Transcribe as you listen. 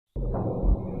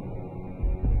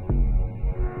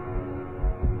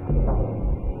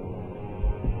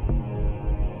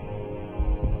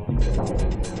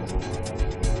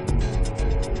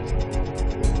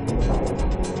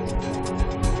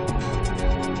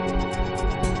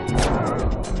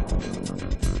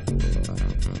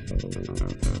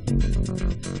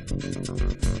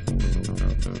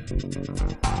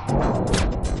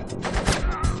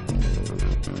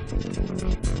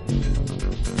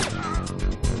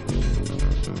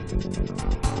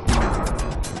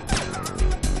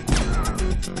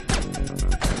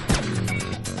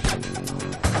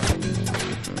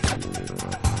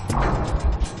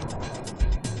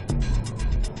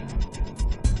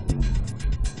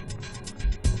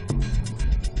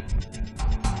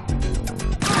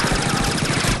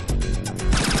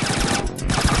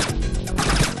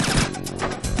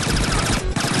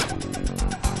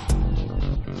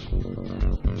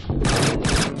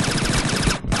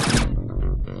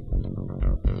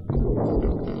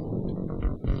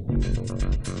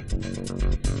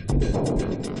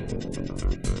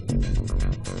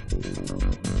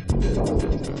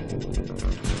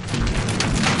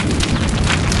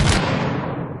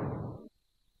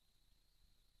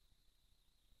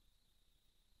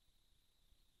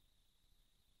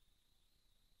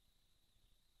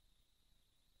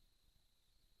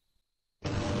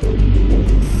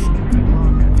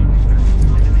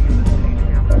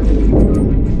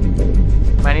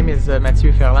My name is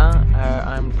Mathieu Ferland.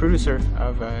 I'm producer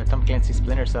of Tom Clancy's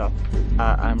Splinter Cell.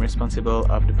 I'm responsible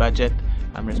of the budget,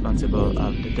 I'm responsible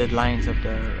of the deadlines of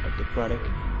the product,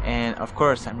 and of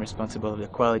course I'm responsible of the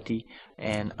quality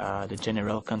and the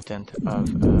general content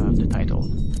of the title.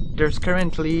 There's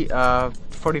currently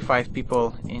 45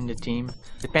 people in the team.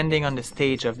 Depending on the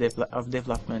stage of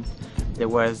development, there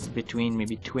was between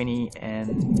maybe 20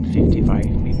 and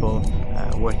 55 people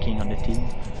working on the team.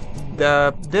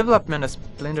 The development of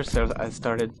Splinter Cell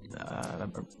started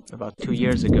about 2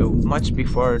 years ago, much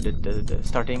before the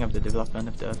starting of the development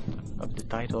of the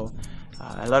title.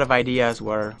 A lot of ideas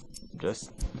were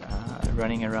just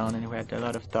running around, and we had a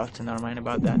lot of thoughts in our mind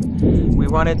about that. We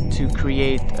wanted to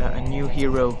create a new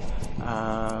hero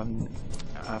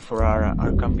for our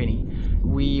company.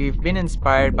 We've been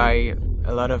inspired by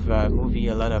a lot of movie,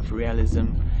 a lot of realism.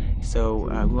 So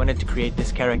we wanted to create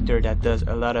this character that does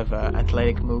a lot of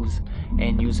athletic moves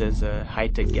and uses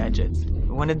high-tech gadgets.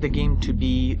 We wanted the game to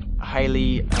be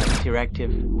highly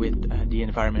interactive with the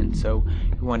environment, so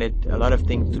we wanted a lot of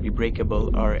things to be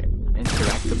breakable or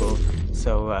interactable.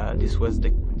 So this was the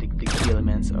key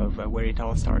elements of where it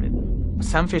all started.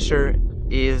 Sam Fisher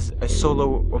is a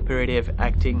solo operative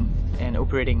acting and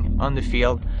operating on the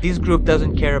field. This group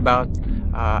doesn't care about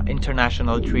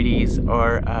international treaties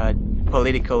or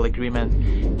political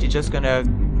agreement. They're just gonna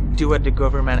do what the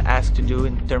government asks to do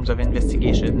in terms of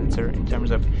investigation, in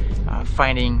terms of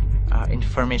finding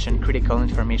information, critical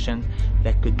information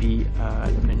that could be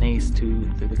a menace to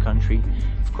the country.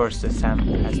 Of course, Sam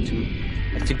has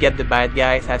to get the bad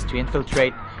guys, has to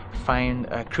infiltrate, find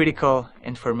critical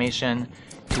information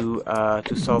to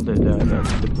solve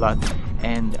the plot,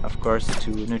 and of course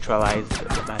to neutralize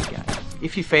the bad guys.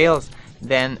 If he fails,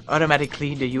 then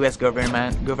automatically the US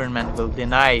government will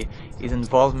deny his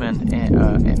involvement, and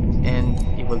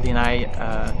it will deny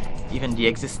even the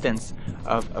existence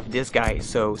of this guy.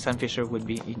 So Sam Fisher would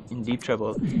be in deep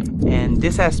trouble. And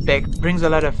this aspect brings a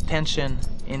lot of tension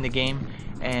in the game,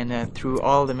 and through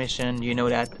all the mission you know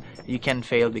that you can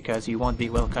fail because you won't be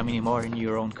welcome anymore in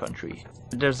your own country.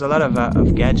 There's a lot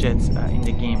of gadgets in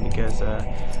the game because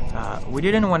we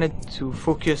didn't want it to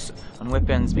focus on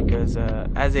weapons, because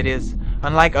as it is,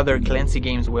 unlike other Clancy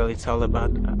games, well, it's all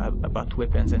about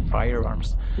weapons and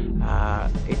firearms.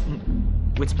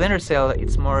 With Splinter Cell,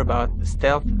 it's more about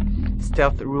stealth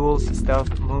rules,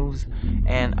 stealth moves,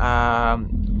 and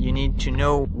you need to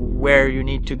know where you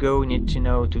need to go. You need to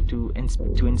know to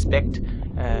inspect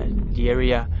the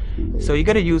area. So you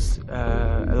got to use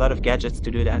a lot of gadgets to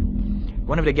do that.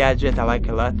 One of the gadgets I like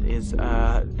a lot is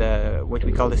what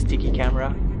we call the sticky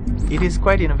camera. It is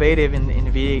quite innovative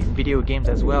in video games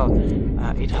as well.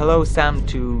 It allows Sam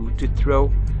to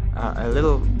throw a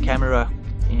little camera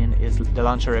in the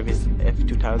launcher of his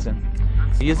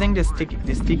F2000. Using the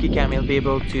sticky cam, he'll be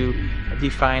able to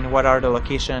define what are the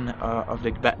location of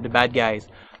the bad guys,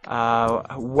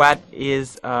 what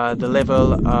is the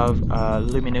level of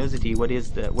luminosity,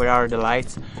 where are the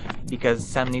lights, because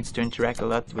Sam needs to interact a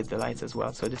lot with the lights as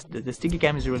well. So the sticky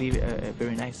cam is really a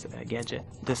very nice gadget.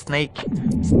 The snake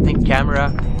camera,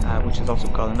 which is also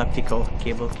called an optical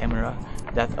cable camera,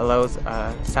 that allows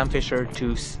Sam Fisher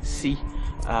to see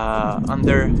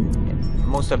under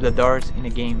most of the doors in the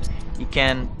game. He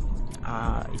can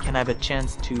he can have a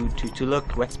chance to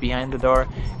look what's behind the door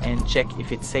and check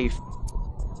if it's safe.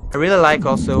 I really like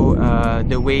also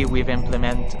the way we've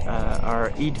implemented our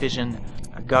heat vision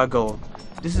goggle.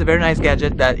 This is a very nice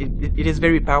gadget that it is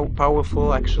very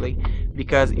powerful actually,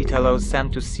 because it allows Sam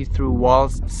to see through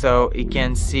walls, so he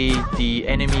can see the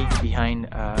enemy behind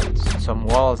some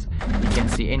walls. He can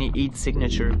see any heat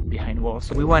signature behind walls.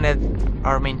 So we wanted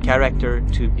our main character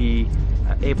to be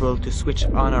able to switch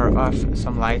on or off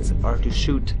some lights, or to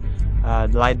shoot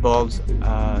light bulbs,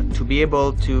 to be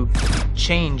able to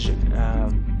change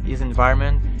his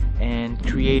environment and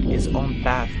create his own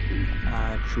path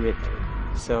through it.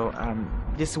 So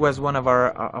this was one of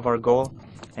our goal,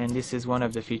 and this is one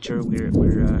of the features we're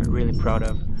really proud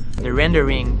of. The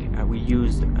rendering we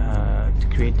used to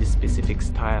create this specific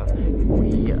style,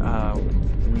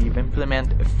 we've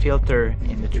implemented a filter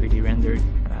in the 3D render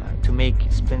to make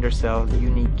Splinter Cell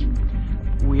unique.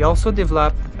 We also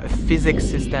developed a physics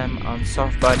system on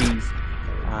soft bodies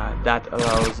that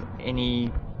allows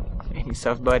any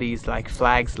soft bodies like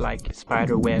flags, like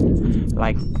spider web,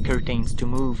 like curtains to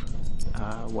move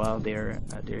while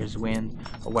there's wind,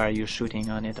 or while you're shooting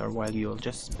on it, or while you're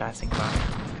just passing by.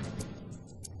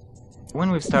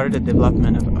 When we started the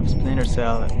development of Splinter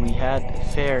Cell, we had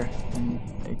a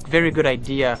very good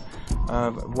idea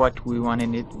of what we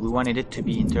wanted it to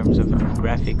be in terms of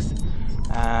graphics,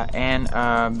 and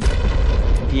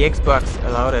the Xbox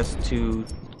allowed us to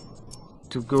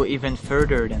go even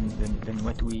further than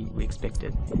what we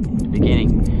expected in the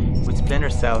beginning. With Splinter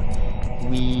Cell,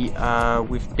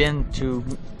 we've been to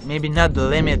maybe not the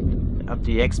limit of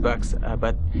the Xbox,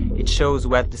 but it shows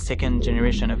what the second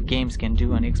generation of games can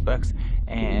do on Xbox,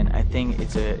 and I think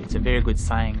it's a very good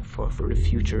sign for the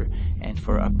future and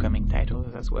for upcoming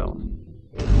titles as well.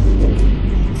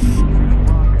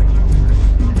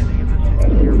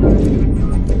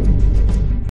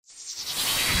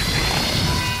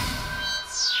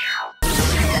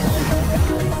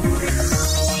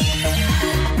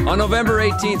 On November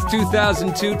 18th,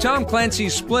 2002, Tom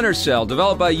Clancy's Splinter Cell,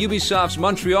 developed by Ubisoft's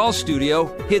Montreal studio,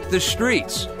 hit the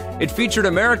streets. It featured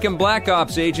American Black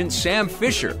Ops agent Sam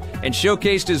Fisher and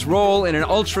showcased his role in an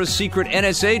ultra-secret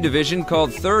NSA division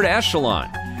called Third Echelon.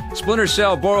 Splinter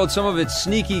Cell borrowed some of its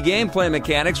sneaky gameplay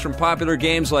mechanics from popular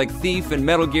games like Thief and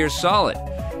Metal Gear Solid.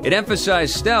 It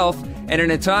emphasized stealth, and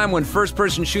in a time when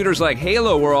first-person shooters like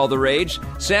Halo were all the rage,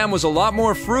 Sam was a lot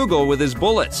more frugal with his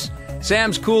bullets.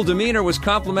 Sam's cool demeanor was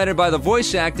complemented by the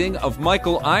voice acting of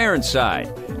Michael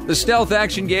Ironside. The stealth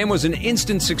action game was an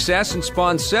instant success and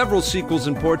spawned several sequels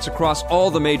and ports across all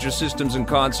the major systems and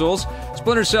consoles.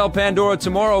 Splinter Cell Pandora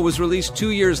Tomorrow was released 2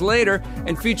 years later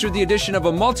and featured the addition of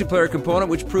a multiplayer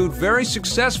component which proved very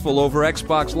successful over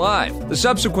Xbox Live. The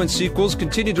subsequent sequels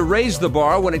continued to raise the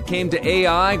bar when it came to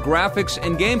AI, graphics,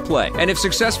 and gameplay. And if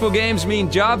successful games mean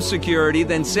job security,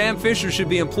 then Sam Fisher should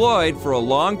be employed for a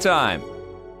long time.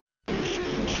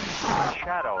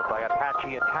 Shadowed by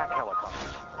Apache attack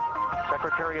helicopters.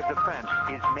 Secretary of Defense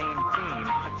is main theme.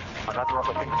 Another of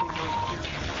the continuing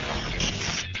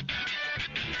series.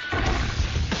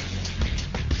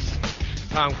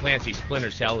 Tom Clancy's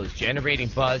Splinter Cell is generating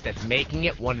buzz that's making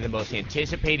it one of the most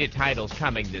anticipated titles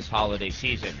coming this holiday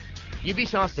season.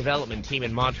 Ubisoft's development team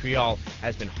in Montreal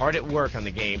has been hard at work on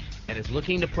the game and is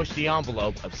looking to push the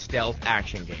envelope of stealth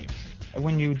action games.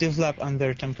 When you develop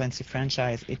under Tom Clancy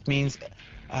franchise, it means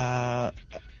that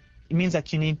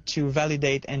you need to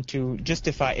validate and to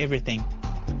justify everything.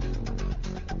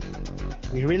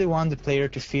 We really want the player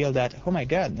to feel that, oh my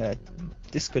god,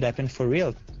 this could happen for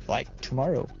real, like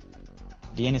tomorrow.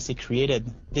 The NSA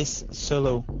created this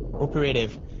solo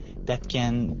operative that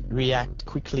can react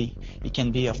quickly. It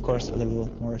can be, of course, a little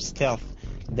more stealth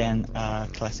than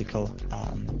classical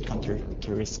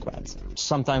counter-terrorist squads.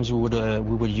 Sometimes we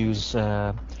would use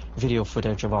video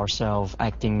footage of ourselves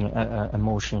acting a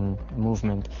motion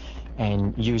movement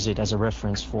and use it as a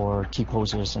reference for key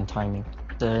poses and timing.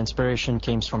 The inspiration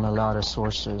came from a lot of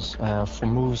sources. For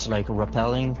moves like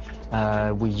rappelling,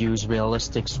 we use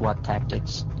realistic SWAT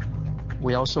tactics.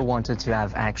 We also wanted to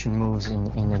have action moves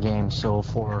in the game, so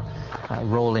for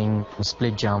rolling,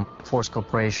 split jump, force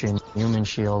corporation, human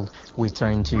shield, we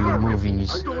turn to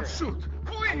movies. I don't shoot!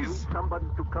 Please! Somebody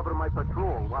to cover my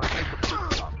patrol while I take a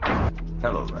pit stop.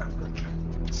 Hello,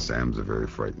 Raptor. Sam's a very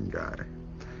frightened guy.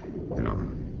 You know,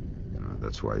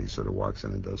 that's why he sort of walks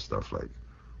in and does stuff like,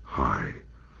 "Hi,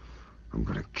 I'm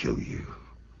gonna kill you."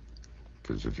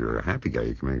 Because if you're a happy guy,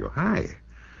 you come in and go, "Hi,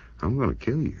 I'm gonna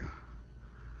kill you."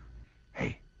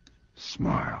 Hey,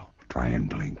 smile, try and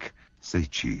blink, say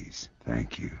cheese,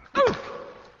 thank you.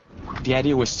 The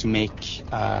idea was to make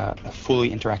a fully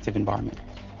interactive environment.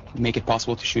 make it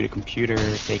possible to shoot a computer,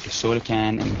 take a soda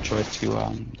can, and throw it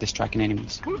to distracting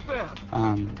enemies.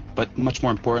 But much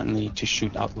more importantly, to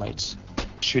shoot out lights.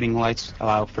 Shooting lights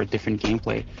allow for a different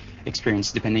gameplay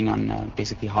experience depending on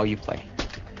basically how you play.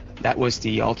 That was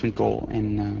the ultimate goal,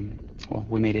 and well,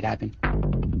 we made it happen.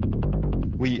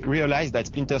 We realized that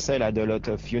Splinter Cell had a lot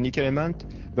of unique elements,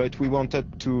 but we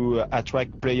wanted to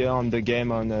attract players on the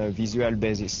game on a visual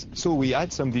basis. So we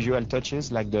add some visual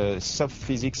touches like the soft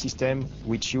physics system,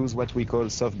 which use what we call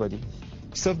soft body.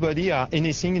 Soft body are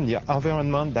anything in the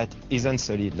environment that isn't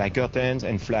solid, like curtains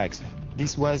and flags.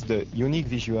 This was the unique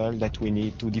visual that we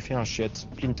need to differentiate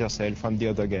Splinter Cell from the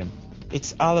other game.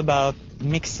 It's all about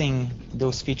mixing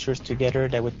those features together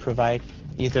that would provide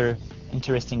either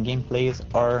interesting gameplays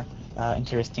or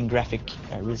interesting graphic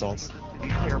results.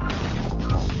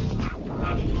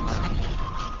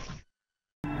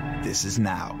 This is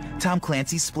now. Tom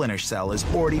Clancy's Splinter Cell is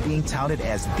already being touted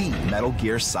as the Metal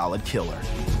Gear Solid killer.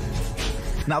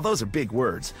 Now those are big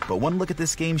words, but one look at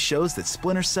this game shows that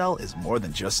Splinter Cell is more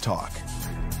than just talk.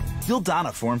 You'll don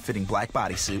a form-fitting black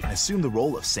bodysuit and assume the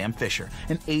role of Sam Fisher,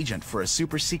 an agent for a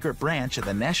super-secret branch of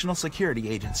the National Security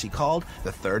Agency called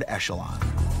the Third Echelon.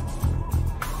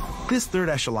 This Third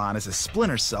Echelon is a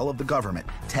Splinter Cell of the government,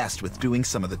 tasked with doing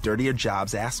some of the dirtier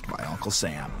jobs asked by Uncle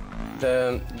Sam.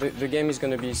 The game is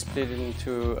going to be split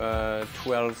into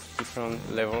 12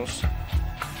 different levels.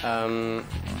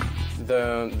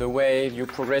 The way you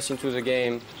progress into the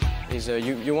game is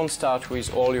you won't start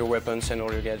with all your weapons and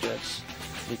all your gadgets,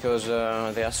 because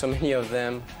there are so many of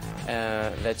them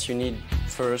that you need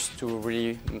first to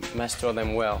really master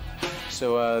them well.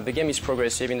 So the game is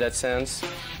progressive in that sense,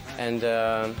 and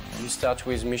you start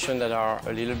with missions that are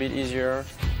a little bit easier,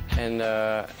 and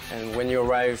when you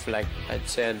arrive, like I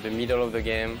said, the middle of the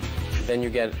game, then you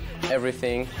get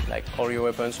everything, like all your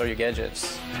weapons or your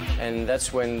gadgets, and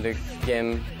that's when the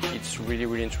game gets really,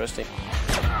 really interesting.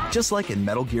 Just like in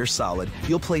Metal Gear Solid,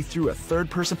 you'll play through a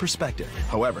third-person perspective.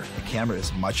 However, the camera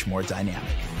is much more dynamic.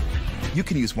 You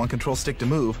can use one control stick to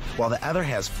move, while the other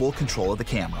has full control of the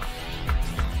camera.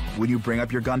 When you bring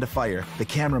up your gun to fire, the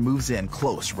camera moves in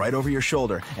close right over your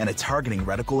shoulder and a targeting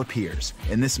reticle appears.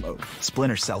 In this mode,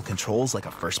 Splinter Cell controls like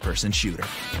a first-person shooter.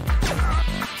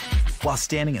 While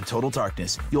standing in total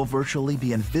darkness, you'll virtually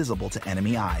be invisible to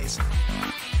enemy eyes,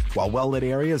 while well-lit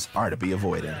areas are to be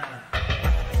avoided.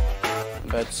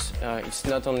 But it's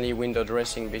not only window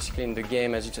dressing. Basically, in the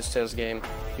game, as it's a stealth game,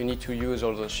 you need to use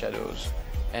all those shadows.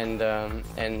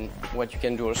 And what you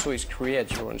can do also is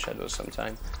create your own shadows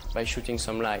sometimes by shooting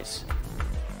some lights.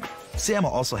 Sam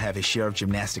will also have his share of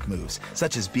gymnastic moves,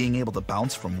 such as being able to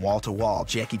bounce from wall to wall,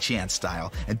 Jackie Chan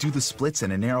style, and do the splits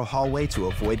in a narrow hallway to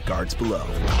avoid guards below.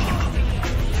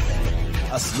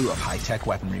 A slew of high-tech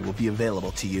weaponry will be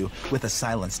available to you, with a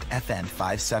silenced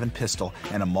FN-57 pistol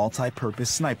and a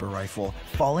multi-purpose sniper rifle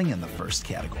falling in the first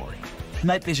category.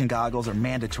 Night vision goggles are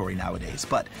mandatory nowadays,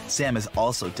 but Sam is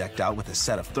also decked out with a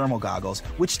set of thermal goggles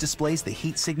which displays the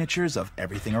heat signatures of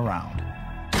everything around.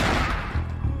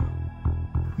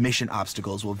 Mission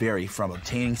obstacles will vary from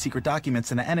obtaining secret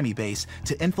documents in an enemy base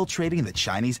to infiltrating the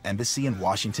Chinese embassy in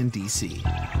Washington, D.C. He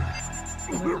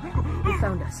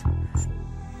found us.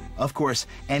 Of course,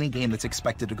 any game that's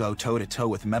expected to go toe-to-toe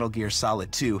with Metal Gear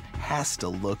Solid 2 has to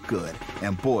look good.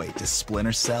 And boy, does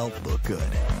Splinter Cell look good.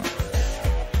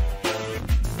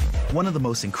 One of the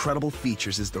most incredible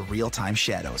features is the real-time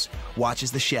shadows. Watch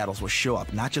as the shadows will show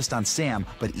up not just on Sam,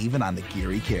 but even on the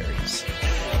gear he carries.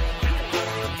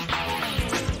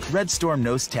 Red Storm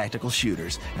knows tactical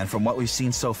shooters, and from what we've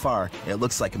seen so far, it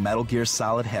looks like Metal Gear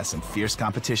Solid has some fierce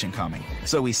competition coming.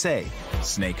 So we say,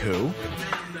 Snake who?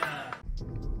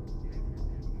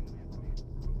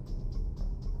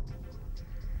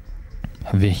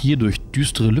 Wer hier durch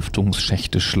düstere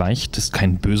Lüftungsschächte schleicht, ist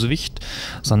kein Bösewicht,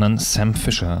 sondern Sam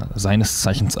Fisher, seines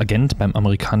Zeichens Agent beim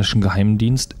amerikanischen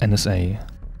Geheimdienst NSA.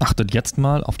 Achtet jetzt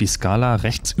mal auf die Skala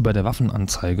rechts über der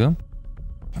Waffenanzeige.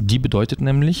 Die bedeutet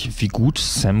nämlich, wie gut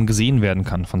Sam gesehen werden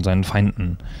kann von seinen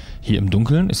Feinden. Hier im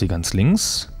Dunkeln ist sie ganz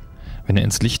links. Wenn er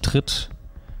ins Licht tritt,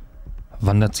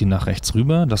 wandert sie nach rechts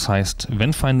rüber. Das heißt,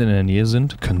 wenn Feinde in der Nähe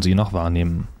sind, können sie ihn noch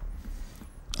wahrnehmen.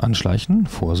 Anschleichen,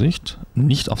 Vorsicht,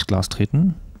 nicht aufs Glas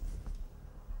treten.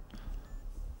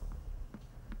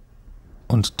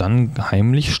 Und dann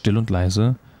heimlich, still und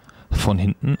leise von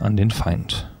hinten an den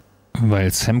Feind.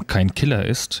 Weil Sam kein Killer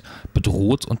ist,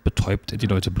 bedroht und betäubt er die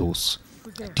Leute bloß.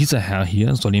 Dieser Herr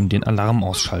hier soll ihm den Alarm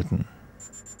ausschalten.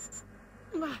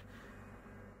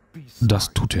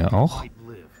 Das tut er auch.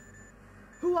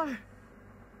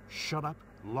 Shut up,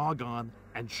 log on,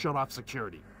 and shut off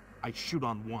security. I shoot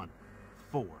on 1,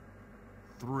 4,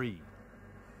 3,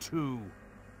 2,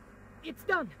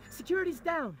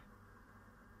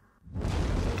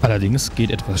 Allerdings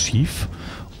geht etwas schief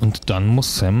und dann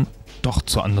muss Sam doch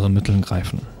zu anderen Mitteln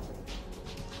greifen.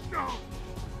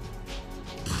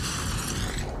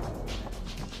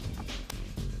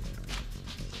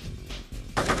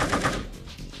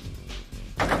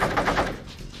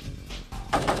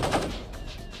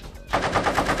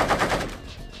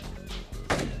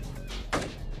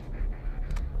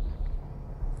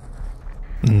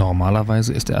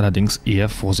 Normalerweise ist er allerdings eher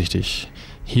vorsichtig.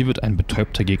 Hier wird ein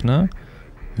betäubter Gegner,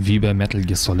 wie bei Metal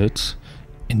Gear Solid,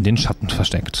 in den Schatten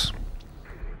versteckt.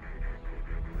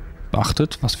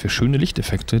 Beachtet, was für schöne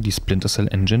Lichteffekte die Splinter Cell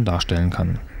Engine darstellen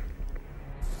kann.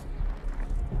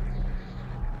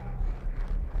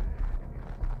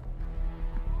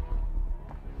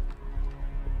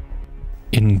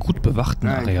 In gut bewachten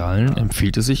Arealen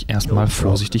empfiehlt es sich erstmal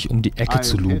vorsichtig um die Ecke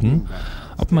zu lugen,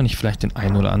 ob man nicht vielleicht den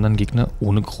einen oder anderen Gegner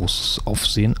ohne großes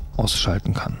Aufsehen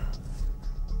ausschalten kann.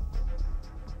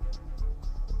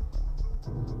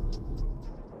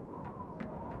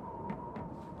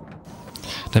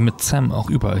 Damit Sam auch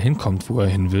überall hinkommt, wo er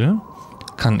hin will,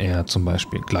 kann er zum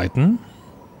Beispiel gleiten,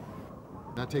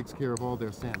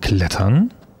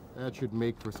 klettern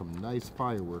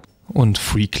und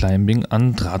Free Climbing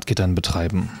an Drahtgittern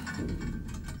betreiben.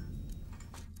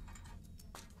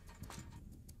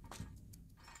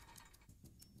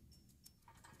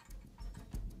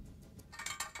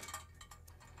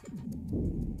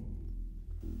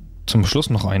 Zum Schluss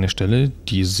noch eine Stelle,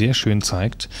 die sehr schön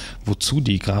zeigt, wozu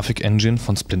die Grafik-Engine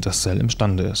von Splinter Cell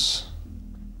imstande ist.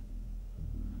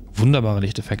 Wunderbare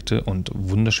Lichteffekte und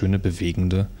wunderschöne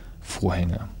bewegende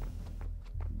Vorhänge.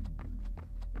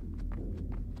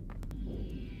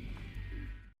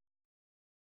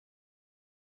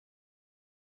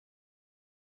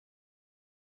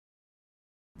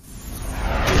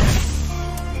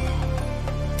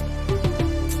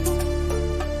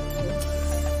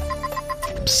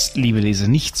 Psst, liebe Leser,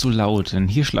 nicht so laut, denn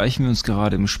hier schleichen wir uns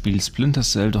gerade im Spiel Splinter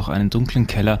Cell durch einen dunklen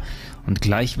Keller und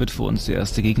gleich wird vor uns der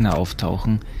erste Gegner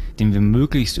auftauchen, den wir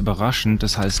möglichst überraschend,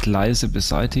 das heißt leise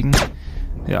beseitigen.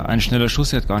 Ja, ein schneller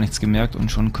Schuss, er hat gar nichts gemerkt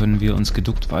und schon können wir uns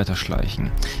geduckt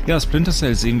weiterschleichen. Ja, Splinter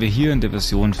Cell sehen wir hier in der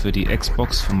Version für die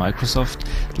Xbox von Microsoft.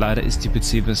 Leider ist die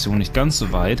PC-Version nicht ganz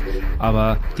so weit,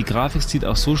 aber die Grafik sieht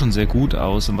auch so schon sehr gut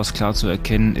aus und was klar zu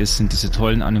erkennen ist, sind diese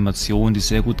tollen Animationen, die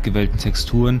sehr gut gewählten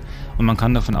Texturen und man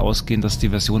kann davon ausgehen, dass die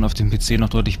Version auf dem PC noch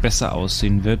deutlich besser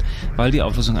aussehen wird, weil die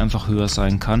Auflösung einfach höher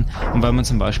sein kann und weil man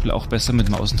zum Beispiel auch besser mit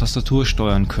Maus und Tastatur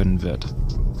steuern können wird.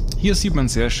 Hier sieht man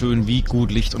sehr schön, wie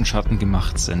gut Licht und Schatten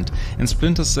gemacht sind. In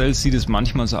Splinter Cell sieht es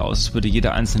manchmal so aus, als würde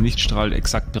jeder einzelne Lichtstrahl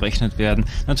exakt berechnet werden.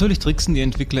 Natürlich tricksen die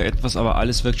Entwickler etwas, aber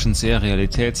alles wirkt schon sehr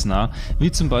realitätsnah,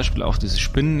 wie zum Beispiel auch dieses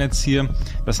Spinnennetz hier,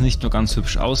 das nicht nur ganz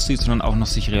hübsch aussieht, sondern auch noch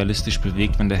sich realistisch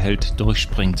bewegt, wenn der Held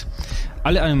durchspringt.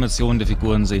 Alle Animationen der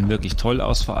Figuren sehen wirklich toll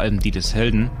aus, vor allem die des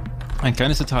Helden. Ein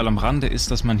kleines Detail am Rande ist,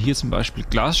 dass man hier zum Beispiel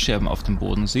Glasscherben auf dem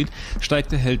Boden sieht.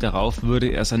 Steigt der Held darauf, würde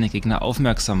er seine Gegner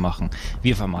aufmerksam machen.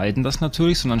 Wir vermeiden das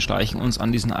natürlich, sondern schleichen uns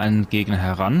an diesen einen Gegner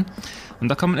heran. Und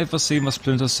da kann man etwas sehen, was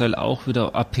Splinter Cell auch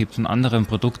wieder abhebt von anderen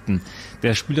Produkten.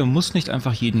 Der Spieler muss nicht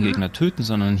einfach jeden Gegner töten,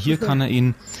 sondern hier kann er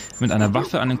ihn mit einer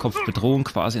Waffe an den Kopf bedrohen,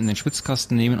 quasi in den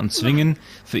Schwitzkasten nehmen und zwingen,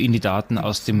 für ihn die Daten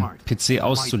aus dem PC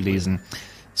auszulesen.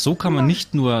 So kann man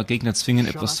nicht nur Gegner zwingen,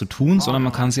 etwas zu tun, sondern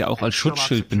man kann sie auch als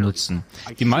Schutzschild benutzen.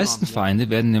 Die meisten Feinde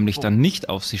werden nämlich dann nicht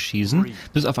auf sie schießen,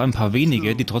 bis auf ein paar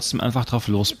wenige, die trotzdem einfach drauf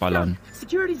losballern.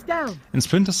 In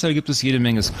Splinter Cell gibt es jede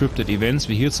Menge Scripted Events,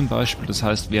 wie hier zum Beispiel. Das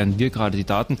heißt, während wir gerade die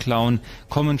Daten klauen,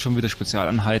 kommen schon wieder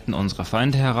Spezialeinheiten unserer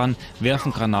Feinde heran,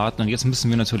 werfen Granaten und jetzt müssen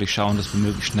wir natürlich schauen, dass wir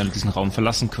möglichst schnell diesen Raum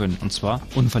verlassen können, und zwar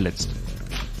unverletzt.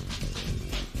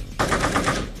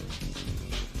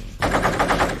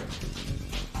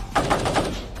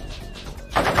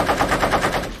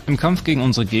 Im Kampf gegen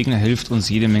unsere Gegner hilft uns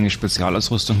jede Menge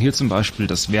Spezialausrüstung. Hier zum Beispiel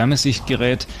das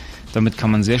Wärmesichtgerät. Damit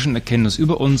kann man sehr schön erkennen, dass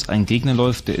über uns ein Gegner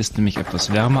läuft. Der ist nämlich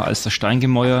etwas wärmer als das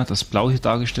Steingemäuer, das blau hier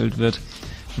dargestellt wird.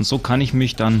 Und so kann ich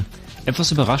mich dann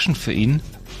etwas überraschend für ihn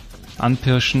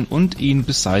anpirschen und ihn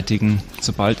beseitigen,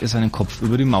 sobald er seinen Kopf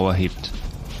über die Mauer hebt.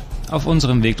 Auf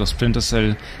unserem Weg durch Splinter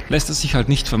Cell lässt es sich halt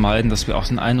nicht vermeiden, dass wir auch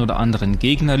den einen oder anderen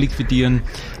Gegner liquidieren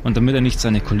und damit er nicht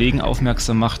seine Kollegen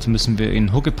aufmerksam macht, müssen wir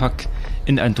ihn Huckepack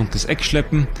in ein dunkles Eck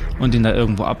schleppen und ihn da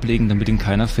irgendwo ablegen, damit ihn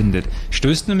keiner findet.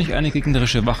 Stößt nämlich eine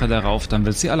gegnerische Wache darauf, dann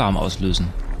wird sie Alarm auslösen.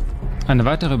 Eine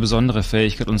weitere besondere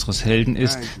Fähigkeit unseres Helden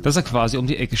ist, dass er quasi um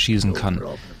die Ecke schießen kann.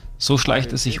 So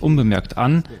schleicht er sich unbemerkt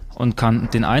an und kann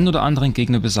den einen oder anderen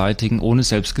Gegner beseitigen, ohne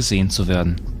selbst gesehen zu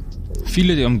werden.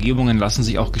 Viele der Umgebungen lassen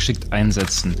sich auch geschickt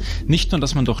einsetzen. Nicht nur,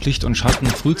 dass man durch Licht und Schatten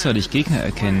frühzeitig Gegner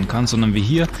erkennen kann, sondern wie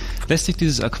hier lässt sich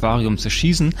dieses Aquarium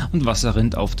zerschießen und Wasser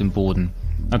rinnt auf den Boden.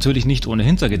 Natürlich nicht ohne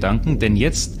Hintergedanken, denn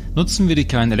jetzt nutzen wir die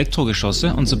kleinen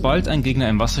Elektrogeschosse und sobald ein Gegner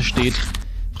im Wasser steht,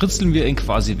 britzeln wir ihn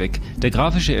quasi weg. Der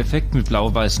grafische Effekt mit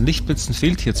blau-weißen Lichtblitzen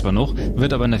fehlt hier zwar noch,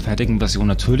 wird aber in der fertigen Version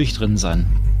natürlich drin sein.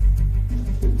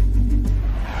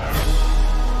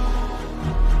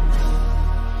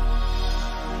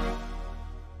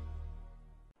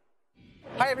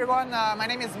 Hi everyone, my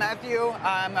name is Matthew.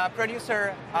 I'm a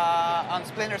producer on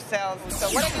Splinter Cell. So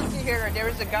what I can see here, there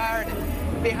is a guard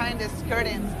behind this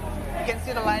curtain. You can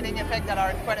see the lighting effect that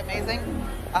are quite amazing.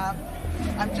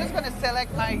 I'm just going to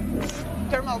select my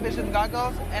thermal vision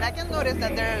goggles and I can notice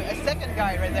that there's a second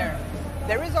guy right there.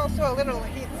 There is also a little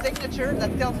heat signature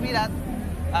that tells me that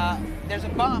there's a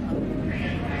bomb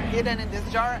hidden in this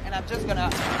jar, and I'm just going to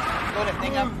blow the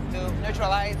thing up to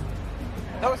neutralize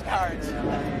those guards.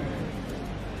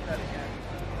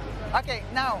 Okay,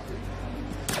 now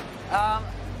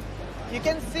you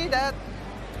can see that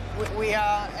we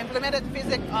implemented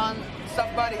physics on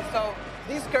soft bodies. So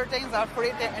these curtains are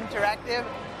pretty interactive.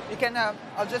 You can,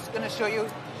 I'm just going to show you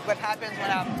what happens when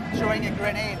I'm throwing a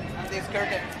grenade on these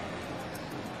curtains.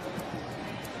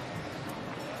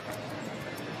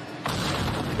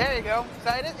 There you go.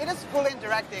 So it is fully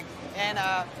interactive, and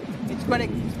it's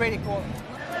pretty cool.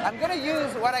 I'm going to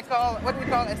use what we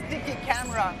call a sticky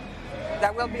camera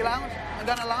that will be launched. I'm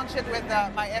going to launch it with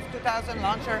my F2000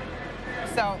 launcher.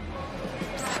 So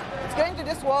it's going to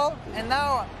this wall, and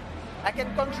now I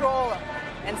can control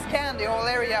and scan the whole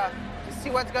area to see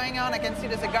what's going on. I can see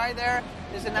there's a guy there,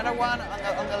 there's another one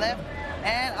on the left,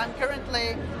 and I'm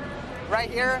currently right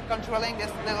here controlling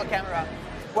this little camera.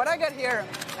 What I got here,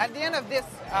 at the end of this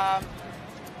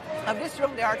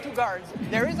room, there are two guards.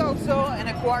 There is also an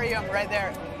aquarium right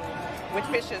there with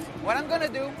fishes. What I'm going to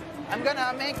do, I'm going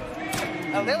to make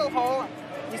a little hole.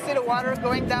 You see the water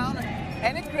going down,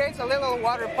 and it creates a little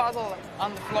water puddle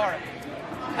on the floor.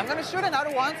 I'm going to shoot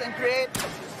another one and create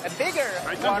a bigger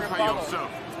water puddle.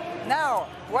 Now,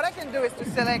 what I can do is to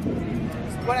select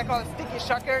what I call a sticky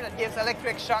shocker that gives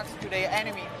electric shocks to the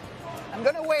enemy. I'm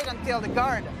going to wait until the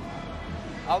guard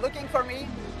are looking for me,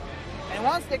 and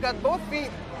once they got both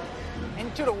feet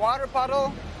into the water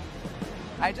puddle,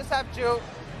 I just have to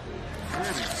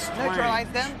neutralize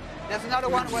them. There's another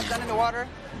one who was done in the water.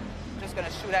 I'm just going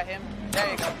to shoot at him. There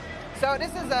you go. So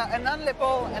this is a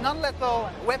non-lethal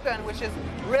weapon, which is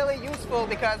really useful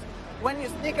because when you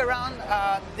sneak around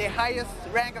the highest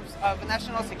rank of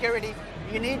national security,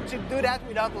 you need to do that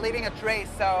without leaving a trace.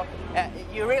 So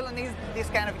you really need this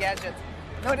kind of gadget.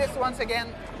 Notice once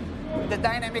again the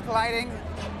dynamic lighting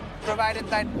provided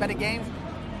by the game.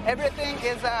 Everything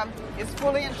is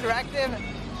fully interactive.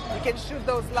 You can shoot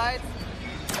those lights.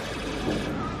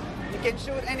 You can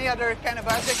shoot any other kind of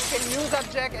object. You can use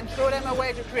objects and throw them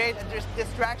away to create a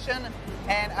distraction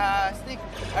and sneak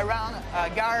around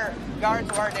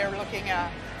guards while they're looking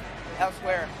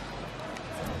elsewhere.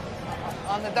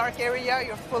 On the dark area,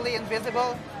 you're fully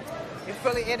invisible. You're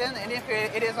fully hidden, and if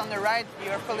it is on the right,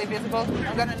 you're fully visible.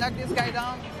 I'm gonna knock this guy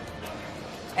down,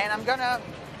 and I'm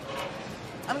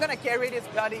gonna carry this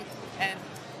body and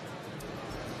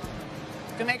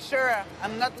to make sure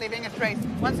I'm not leaving a trace.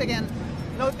 Once again,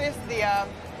 notice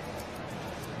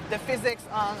the physics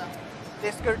on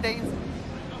these curtains.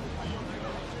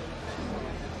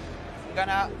 I'm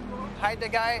gonna hide the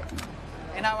guy,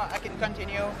 and now I can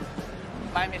continue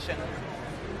my mission.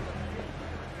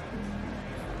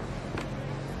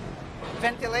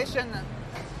 Ventilation,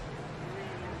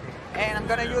 and I'm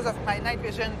gonna use my night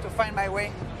vision to find my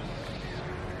way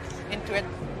into it.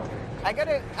 I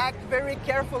gotta act very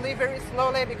carefully, very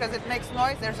slowly because it makes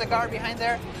noise. There's a guard behind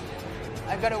there.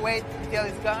 I've gotta wait until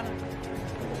he's gone.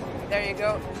 There you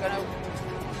go. I'm gonna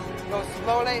go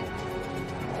slowly.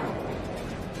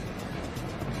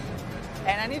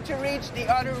 And I need to reach the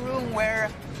other room where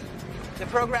the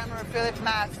programmer Philip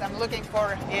Mast I'm looking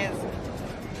for is.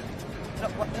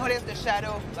 Notice the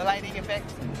shadow, the lighting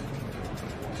effect.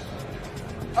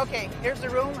 Okay, here's the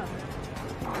room.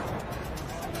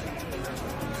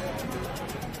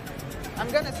 I'm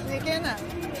gonna sneak in.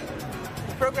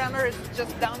 The programmer is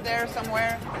just down there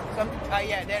somewhere.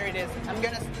 Yeah, there it is. I'm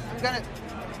gonna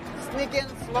sneak in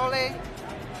slowly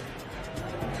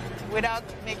without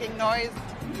making noise.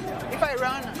 If I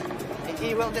run,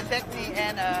 he will detect me,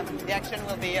 and the action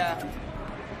will be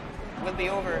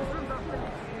over.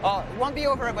 Oh, it won't be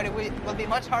over, but it will be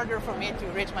much harder for me to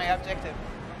reach my objective.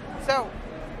 So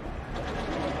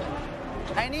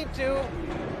I need to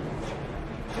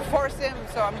force him.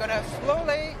 So I'm gonna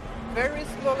slowly, very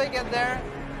slowly get there.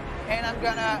 and I'm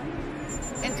gonna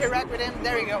interact with him.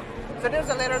 There you go. So there's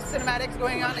a little cinematics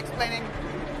going on explaining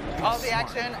all the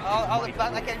action, all the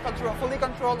plot. I can fully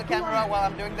control the camera while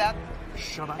I'm doing that.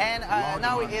 And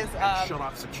now it is shut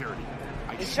off security.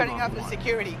 It's shutting off the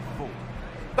security.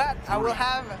 But I will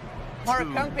have more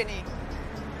company.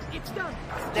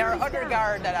 There are other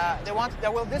guards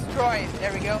that will destroy.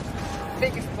 There we go.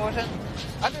 Big explosion.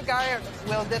 Other guard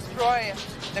will destroy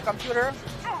the computer.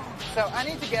 So I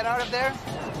need to get out of there.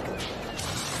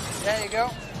 There you go.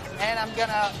 And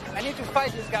I need to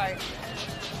fight this guy.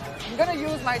 I'm gonna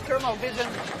use my thermal vision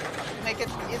to make it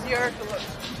easier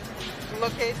to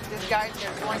locate this guy.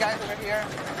 There's one guy over here,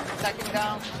 knock him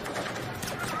down.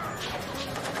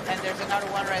 And there's another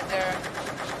one right there.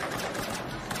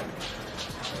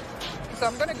 So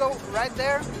I'm gonna go right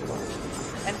there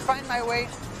and find my way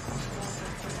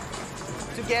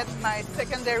to get my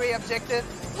secondary objective,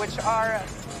 which are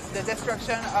the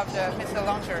destruction of the missile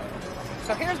launcher.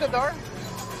 So here's the door.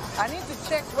 I need to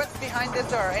check what's behind this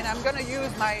door, and I'm gonna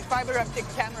use my fiber optic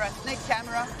camera, snake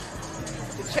camera,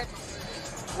 to check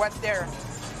what's there.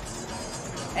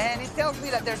 And it tells me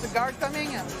that there's a guard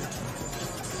coming,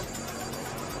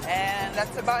 and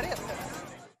that's about it.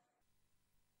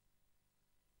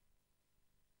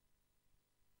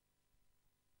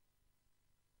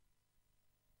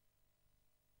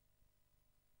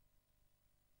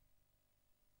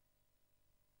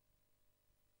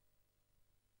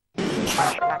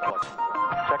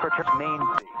 Secretary's main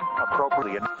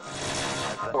appropriately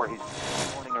or his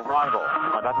morning arrival.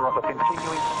 Another of a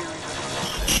continuing series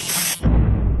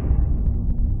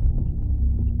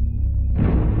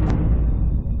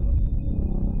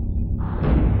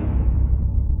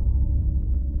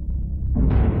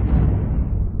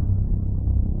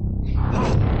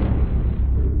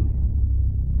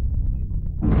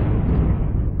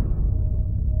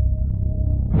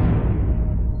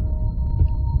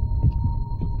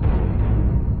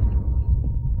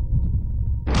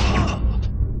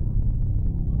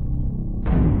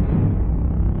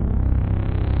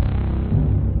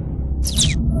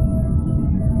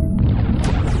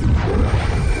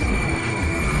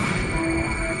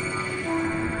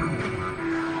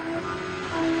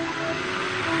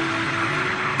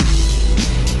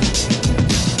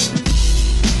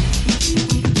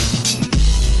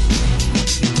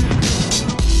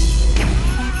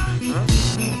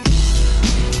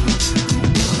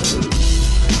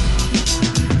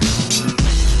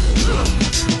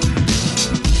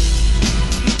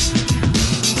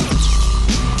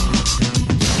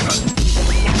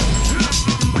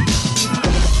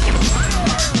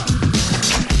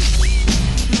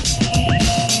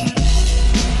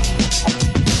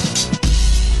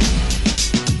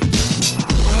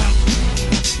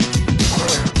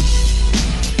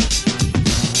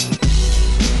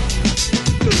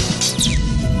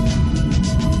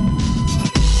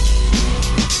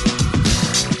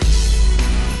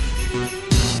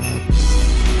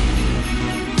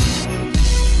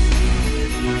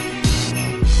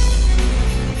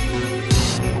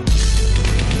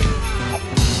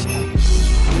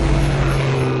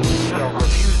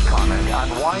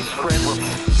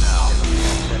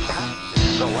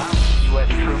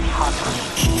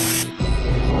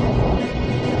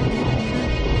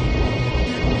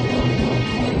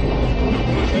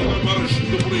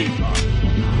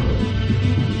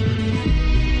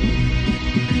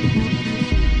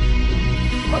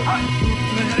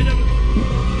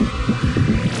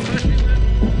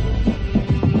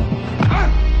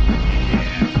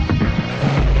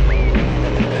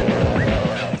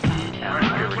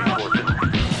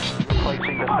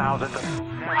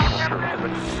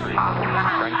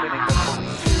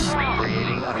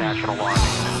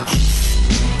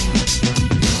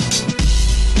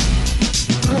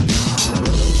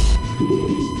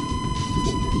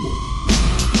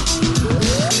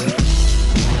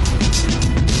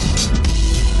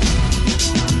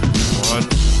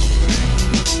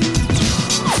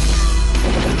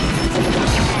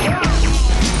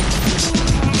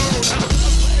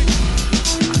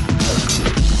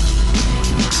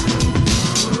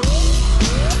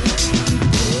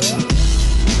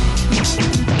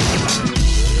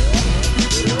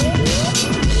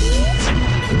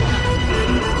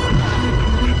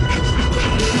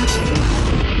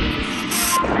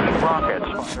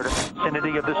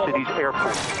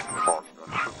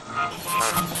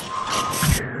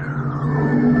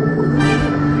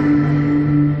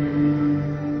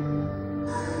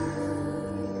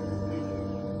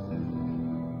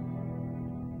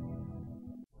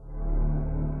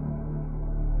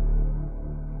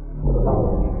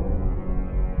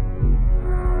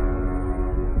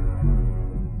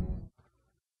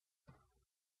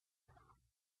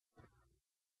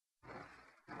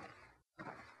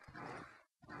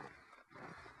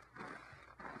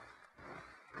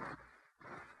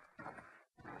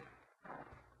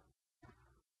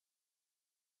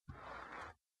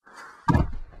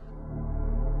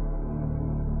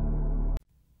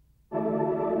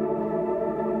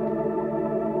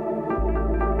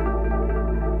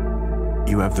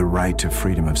You have the right to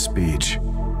freedom of speech.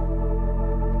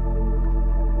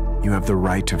 You have the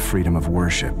right to freedom of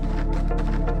worship.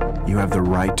 You have the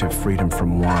right to freedom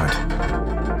from want.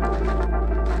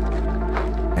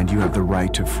 And you have the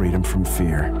right to freedom from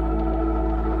fear.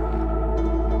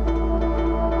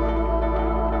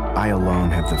 I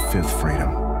alone have the fifth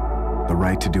freedom, the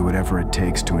right to do whatever it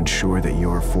takes to ensure that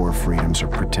your four freedoms are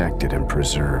protected and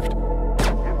preserved.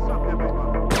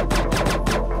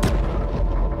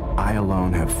 I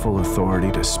alone have full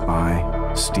authority to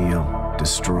spy, steal,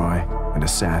 destroy, and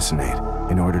assassinate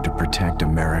in order to protect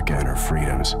America and her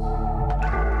freedoms.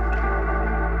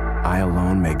 I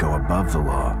alone may go above the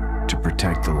law to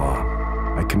protect the law.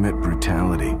 I commit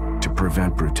brutality to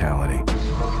prevent brutality.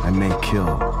 I may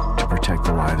kill to protect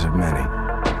the lives of many.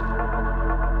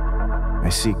 I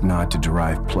seek not to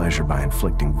derive pleasure by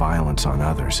inflicting violence on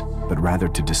others, but rather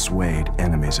to dissuade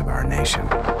enemies of our nation.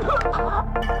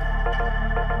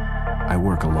 I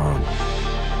work alone.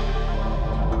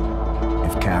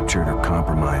 If captured or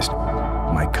compromised,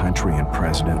 my country and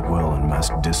president will and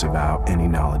must disavow any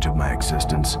knowledge of my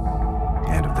existence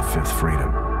and of the fifth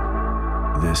freedom.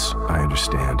 This I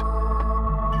understand.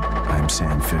 I am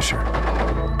Sam Fisher.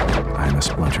 I am a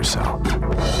Splinter Cell.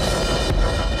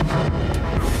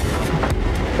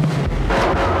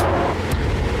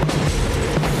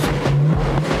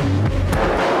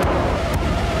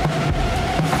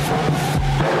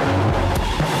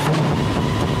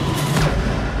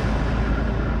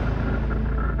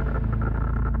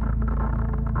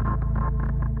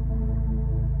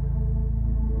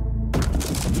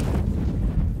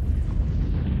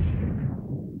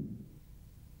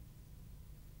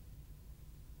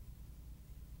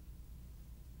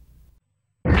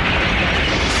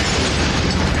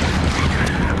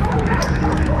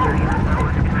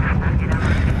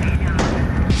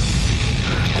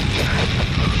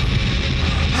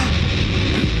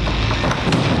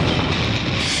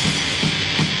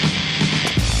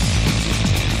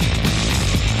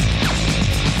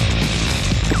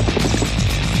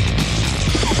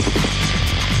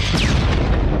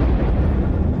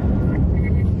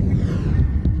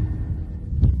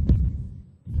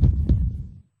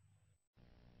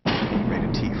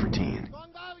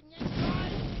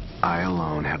 I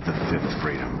alone have the fifth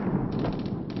freedom.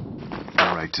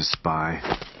 The right to spy,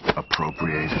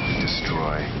 appropriate,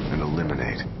 destroy, and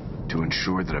eliminate to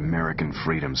ensure that American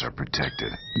freedoms are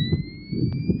protected.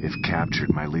 If captured,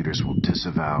 my leaders will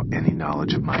disavow any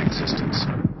knowledge of my existence.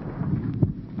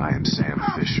 I am Sam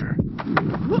Fisher.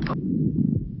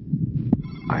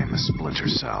 I am a Splinter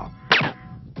Cell.